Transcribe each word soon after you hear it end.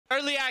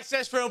Early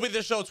access for MLB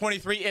The Show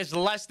 23 is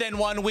less than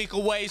 1 week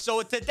away. So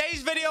in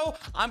today's video,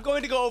 I'm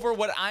going to go over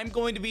what I'm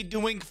going to be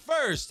doing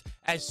first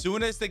as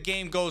soon as the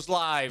game goes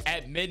live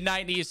at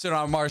midnight Eastern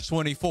on March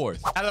 24th.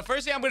 Now, the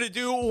first thing I'm going to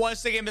do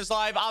once the game is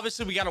live,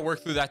 obviously we got to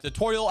work through that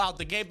tutorial out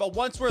the gate. But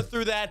once we're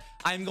through that,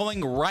 I'm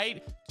going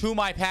right to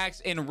my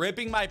packs and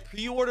ripping my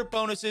pre-order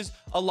bonuses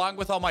along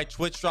with all my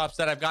Twitch drops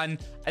that I've gotten.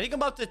 I think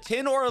I'm up to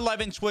 10 or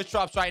 11 Twitch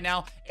drops right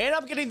now, and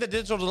I'm getting the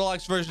digital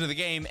deluxe version of the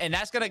game, and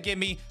that's going to give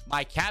me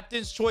my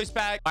captain's choice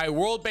pack, my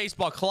World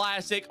Baseball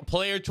Classic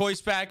player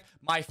choice pack,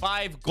 my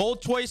 5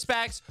 gold choice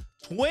packs,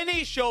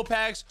 20 show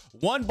packs,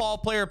 1 ball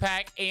player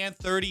pack, and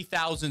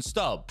 30,000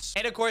 stubs.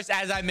 And of course,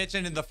 as I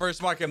mentioned in the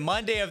first market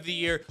Monday of the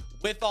year,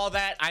 with all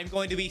that, I'm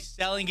going to be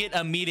selling it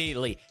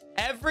immediately.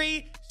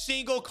 Every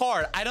single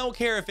card, I don't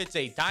care if it's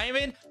a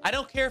diamond, I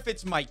don't care if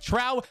it's Mike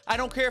Trout, I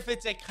don't care if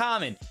it's a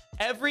common,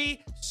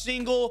 every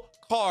single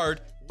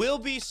card will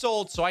be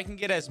sold so I can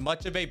get as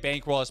much of a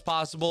bankroll as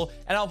possible.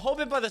 And I'm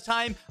hoping by the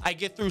time I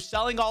get through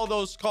selling all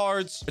those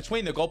cards,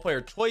 between the gold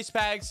player choice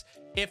packs,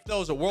 if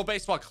those World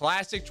Baseball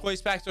Classic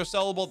choice packs are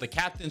sellable, the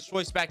captain's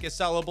choice pack is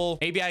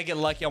sellable, maybe I get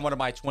lucky on one of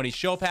my 20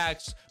 show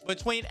packs.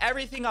 Between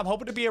everything, I'm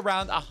hoping to be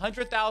around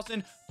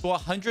 100,000 to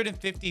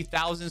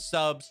 150,000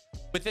 subs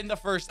within the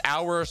first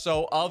hour or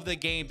so of the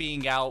game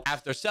being out,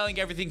 after selling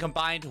everything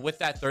combined with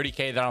that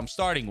 30K that I'm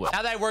starting with.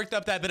 Now that I worked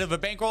up that bit of a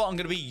bankroll, I'm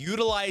going to be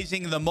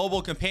utilizing the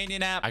mobile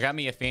companion app. I got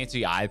me a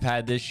fancy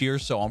iPad this year,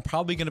 so I'm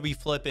probably going to be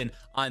flipping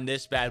on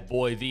this bad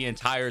boy the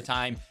entire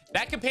time.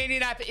 That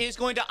companion app is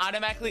going to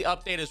automatically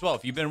update as well.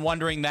 If you've been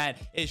wondering that,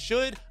 it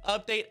should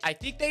update. I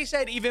think they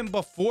said even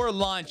before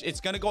launch,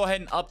 it's going to go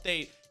ahead and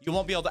update. You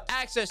won't be able to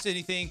access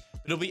anything.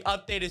 It'll be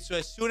updated, so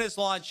as soon as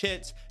launch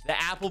hits, the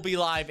app will be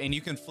live and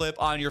you can flip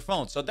on your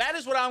phone. So that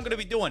is what I'm going to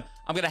be doing.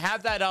 I'm going to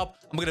have that up.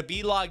 I'm going to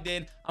be logged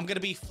in. I'm going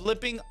to be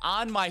flipping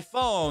on my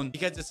phone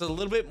because it's a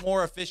little bit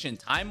more efficient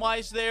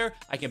time-wise there.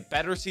 I can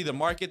better see the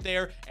market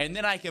there, and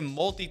then I can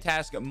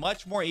multitask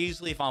much more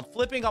easily if I'm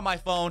flipping on my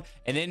phone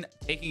and then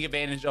taking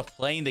advantage of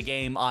playing the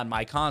game on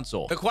my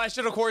console. The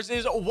question, of course,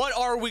 is what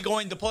are we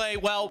going to play?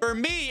 Well, for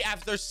me,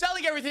 after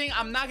selling everything,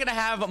 I'm not going to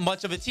have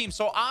much of a team.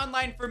 So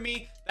online for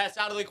me, that's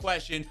out of the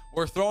question.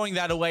 We're throwing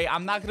that away.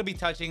 I'm not going to be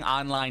touching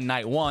online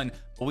night one,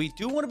 but we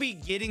do want to be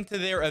getting to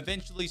there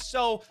eventually.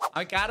 So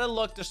I gotta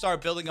look to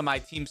start building on my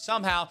team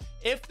somehow.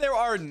 If there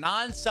are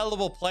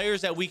non-sellable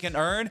players that we can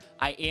earn,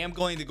 I am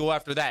going to go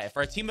after that. If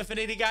our team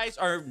affinity guys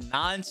are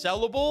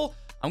non-sellable,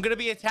 I'm going to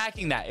be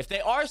attacking that. If they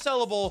are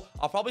sellable,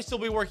 I'll probably still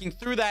be working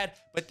through that,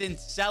 but then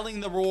selling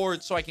the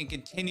rewards so I can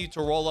continue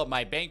to roll up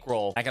my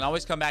bankroll. I can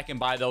always come back and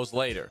buy those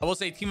later. I will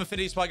say team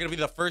affinity is probably going to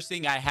be the first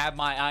thing I have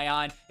my eye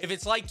on. If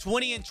it's like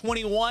 20 and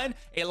 21,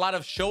 a lot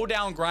of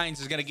showdown grinds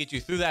is going to get you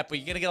through that, but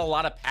you're going to get a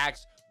lot of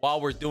packs while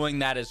we're doing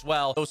that as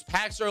well. Those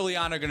packs early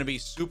on are going to be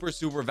super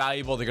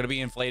valuable. They're going to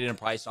be inflated in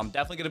price, so I'm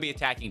definitely going to be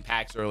attacking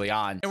packs early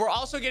on. And we're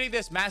also getting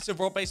this massive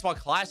World Baseball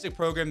Classic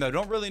program that I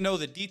don't really know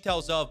the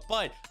details of,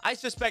 but I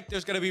suspect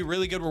there's going to be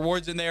really good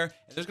rewards in there,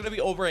 and there's going to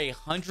be over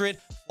 100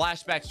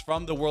 flashbacks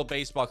from the World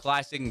Baseball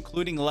Classic,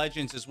 including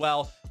legends as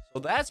well. So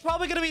that's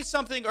probably going to be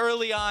something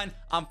early on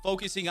I'm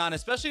focusing on,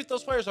 especially if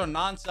those players are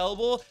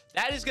non-sellable.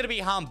 That is going to be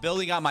how I'm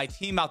building out my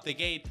team out the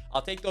gate.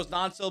 I'll take those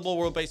non-sellable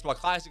World Baseball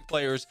Classic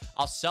players.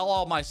 I'll sell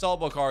all my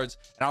sellable cards,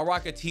 and I'll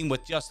rock a team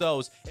with just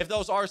those. If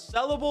those are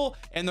sellable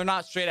and they're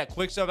not straight at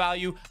quick sell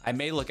value, I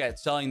may look at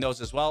selling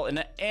those as well.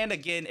 And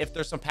again, if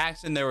there's some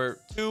packs in there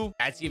too,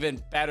 that's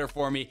even better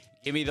for me.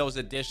 Give me those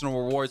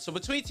additional rewards. So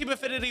between Team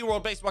Affinity,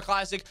 World Baseball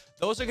Classic,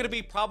 those are going to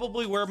be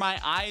probably where my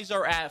eyes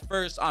are at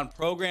first on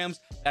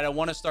programs that I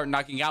want to start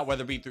knocking out,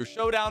 whether it be through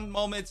showdown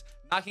moments,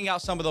 knocking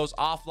out some of those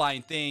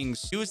offline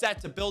things. Use that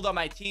to build on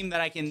my team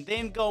that I can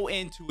then go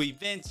into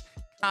events,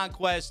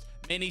 conquest,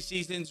 mini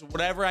seasons,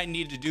 whatever I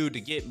need to do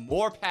to get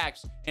more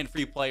packs and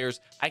free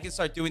players. I can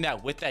start doing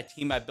that with that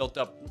team I built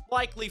up,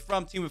 likely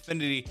from Team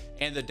Affinity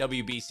and the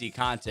WBC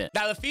content.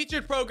 Now, the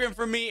featured program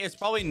for me is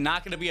probably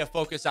not going to be a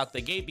focus out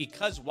the gate,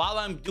 because while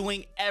I'm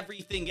doing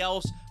everything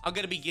else, I'm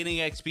going to be getting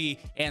XP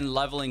and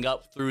leveling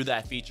up through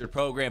that featured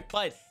program.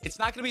 But it's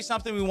not going to be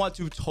something we want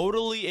to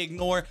totally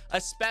ignore,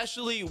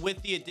 especially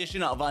with the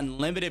addition of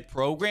unlimited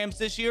programs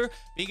this year.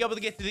 Being able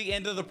to get to the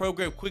end of the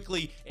program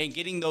quickly and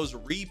getting those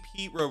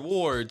repeat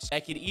rewards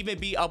that can even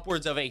be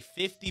upwards of a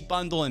 50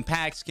 bundle in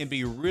packs can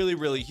be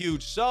really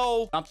huge.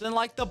 So something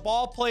like the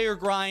ball player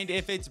grind,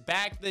 if it's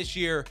back this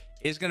year,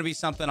 is going to be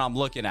something I'm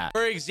looking at.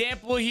 For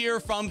example, here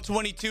from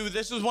 22,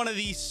 this is one of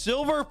the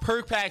silver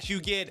perk packs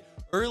you get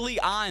early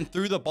on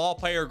through the ball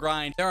player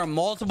grind. There are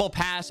multiple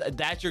paths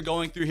that you're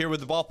going through here with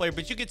the ball player,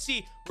 but you can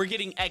see we're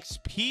getting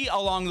XP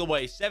along the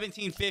way.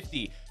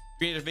 1750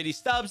 350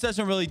 stubs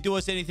doesn't really do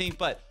us anything,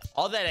 but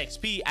all that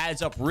XP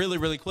adds up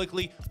really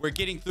quickly. We're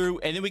getting through,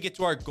 and then we get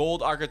to our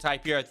gold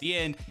archetype here at the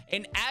end.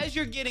 And as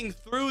you're getting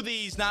through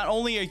these, not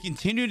only are you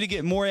continuing to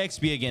get more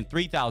XP, again,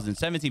 3000,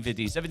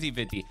 1750,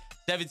 1750,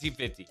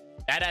 1750.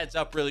 That adds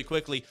up really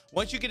quickly.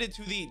 Once you get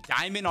into the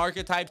diamond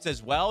archetypes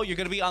as well, you're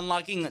going to be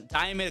unlocking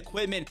diamond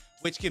equipment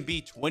which can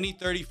be 20,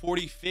 30,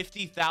 40,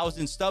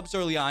 50,000 stubs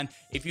early on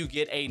if you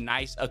get a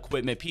nice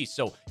equipment piece.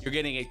 So you're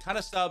getting a ton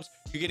of stubs,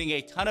 you're getting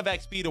a ton of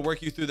XP to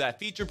work you through that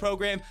feature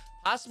program,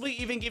 possibly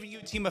even giving you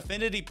team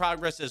affinity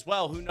progress as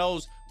well. Who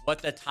knows what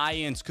the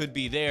tie-ins could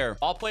be there.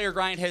 All player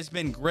grind has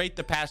been great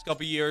the past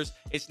couple years.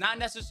 It's not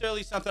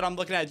necessarily something I'm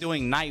looking at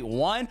doing night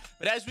one,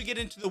 but as we get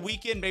into the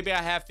weekend, maybe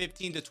I have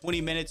 15 to 20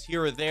 minutes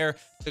here or there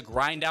to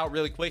grind out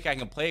really quick. I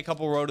can play a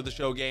couple Road to the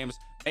Show games,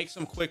 make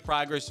some quick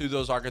progress through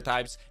those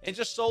archetypes, and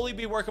just slowly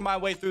be working my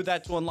way through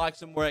that to unlock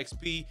some more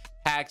XP,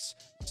 packs,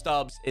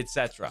 stubs,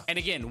 etc. And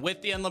again,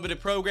 with the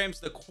unlimited programs,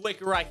 the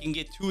quicker I can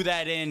get to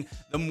that end,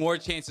 the more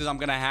chances I'm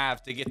gonna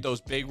have to get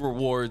those big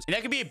rewards. And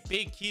that could be a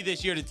big key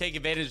this year to take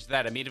advantage of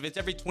that. I mean, if it's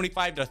every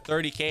 25 to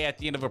 30k at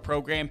the end of a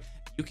program,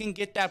 you can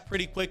get that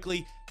pretty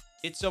quickly,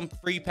 get some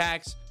free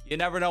packs. You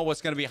never know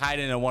what's going to be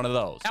hiding in one of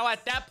those. Now,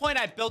 at that point,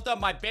 I built up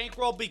my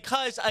bankroll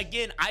because,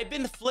 again, I've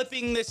been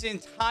flipping this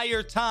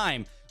entire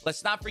time.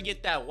 Let's not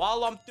forget that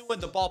while I'm doing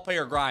the ball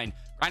player grind,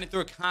 grinding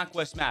through a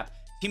conquest map,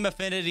 team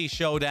affinity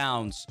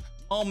showdowns,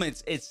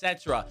 moments,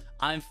 etc.,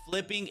 I'm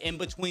flipping in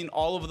between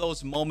all of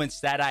those moments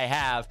that I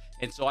have.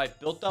 And so I've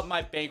built up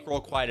my bankroll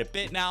quite a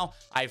bit now.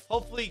 I've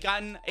hopefully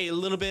gotten a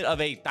little bit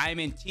of a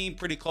diamond team,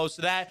 pretty close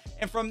to that.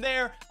 And from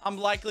there, I'm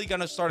likely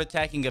going to start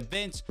attacking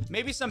events,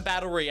 maybe some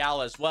battle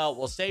royale as well.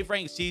 We'll save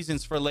ranked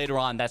seasons for later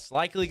on. That's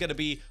likely going to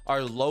be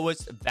our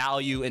lowest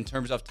value in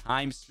terms of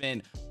time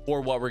spent for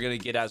what we're going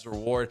to get as a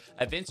reward.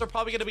 Events are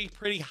probably going to be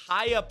pretty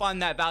high up on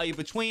that value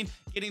between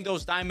getting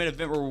those diamond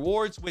event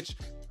rewards, which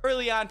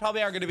early on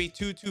probably aren't going to be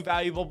too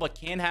valuable, but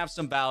can have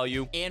some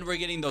value. And we're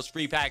getting those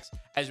free packs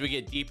as we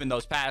get deep in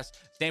those paths.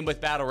 Same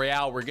with battle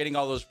royale. We're getting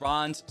all those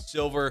bronze,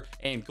 silver,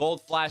 and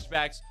gold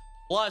flashbacks,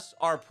 plus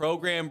our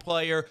program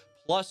player,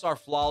 plus our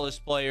flawless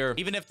player.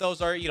 Even if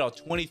those are,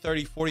 20,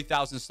 30,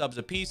 40,000 stubs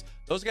a piece,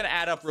 those are going to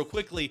add up real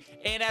quickly.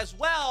 And as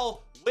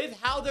well, with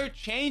how they're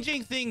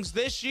changing things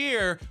this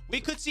year, we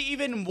could see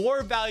even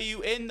more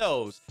value in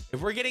those.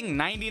 If we're getting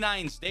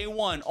 99s day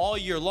one all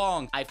year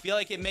long, I feel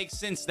like it makes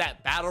sense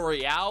that battle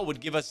royale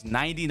would give us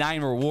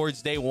 99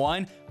 rewards day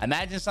one.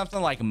 Imagine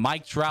something like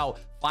Mike Trout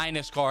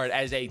finest card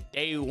as a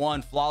day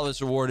one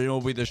flawless reward in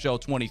MLB The Show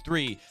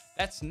 23.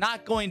 That's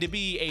not going to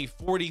be a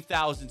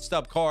 40,000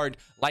 stub card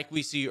like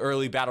we see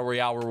early battle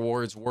royale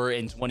rewards were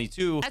in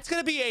 22. That's going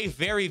to be a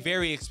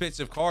very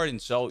expensive card.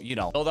 And so,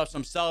 build up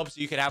some stubs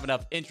so you can have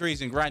enough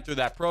entries and grind through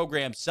that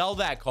program, sell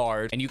that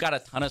card, and you got a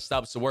ton of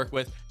stubs to work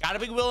with. Got to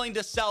be willing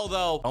to sell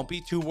though. Don't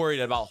be too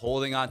worried about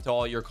holding on to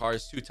all your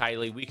cards too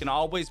tightly. We can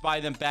always buy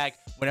them back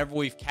whenever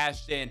we've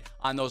cashed in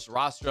on those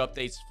roster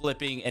updates,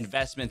 flipping,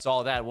 investments,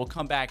 all that. We'll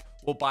come back,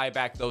 we'll buy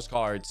back those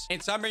cards.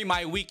 In summary,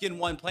 my weekend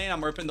one plan,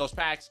 I'm ripping those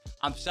packs,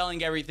 I'm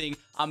selling everything,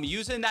 I'm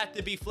using that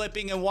to be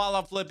flipping, and while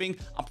I'm flipping,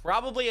 I'm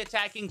probably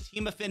attacking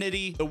team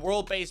affinity, the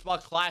World Baseball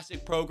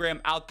Classic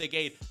program out the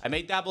gate. I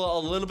may dabble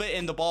a little bit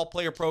in the ball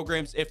player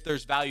programs if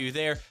there's value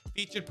there.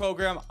 Featured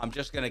program, I'm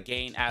just going to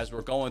gain as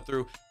we're going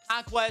through.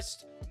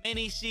 Conquest,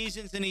 mini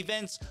seasons, and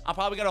events, I'm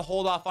probably going to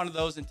hold off on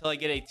those until I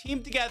get a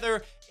team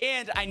together,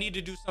 and I need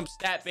to do some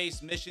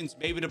stat-based missions,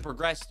 maybe to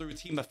progress through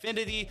team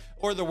affinity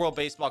or the World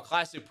Baseball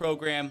Classic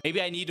program.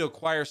 Maybe I need to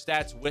acquire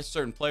stats with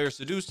certain players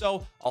to do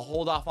so. I'll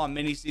hold off on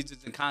mini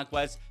seasons and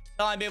conquests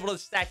until I'm able to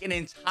stack an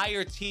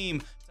entire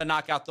team to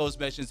knock out those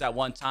missions at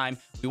one time.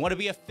 We want to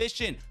be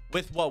efficient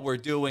with what we're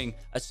doing,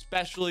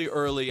 especially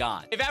early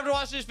on. If after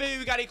watching this video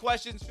you got any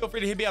questions, feel free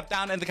to hit me up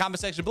down in the comment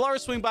section below or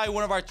swing by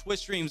one of our Twitch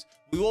streams.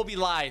 We will be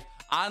live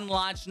on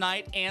launch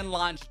night and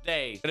launch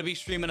day. Gonna be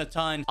streaming a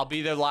ton. I'll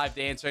be there live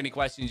to answer any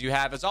questions you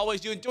have. As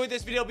always, you enjoyed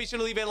this video, be sure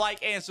to leave a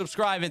like and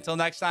subscribe. Until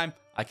next time,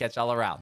 I'll catch y'all around.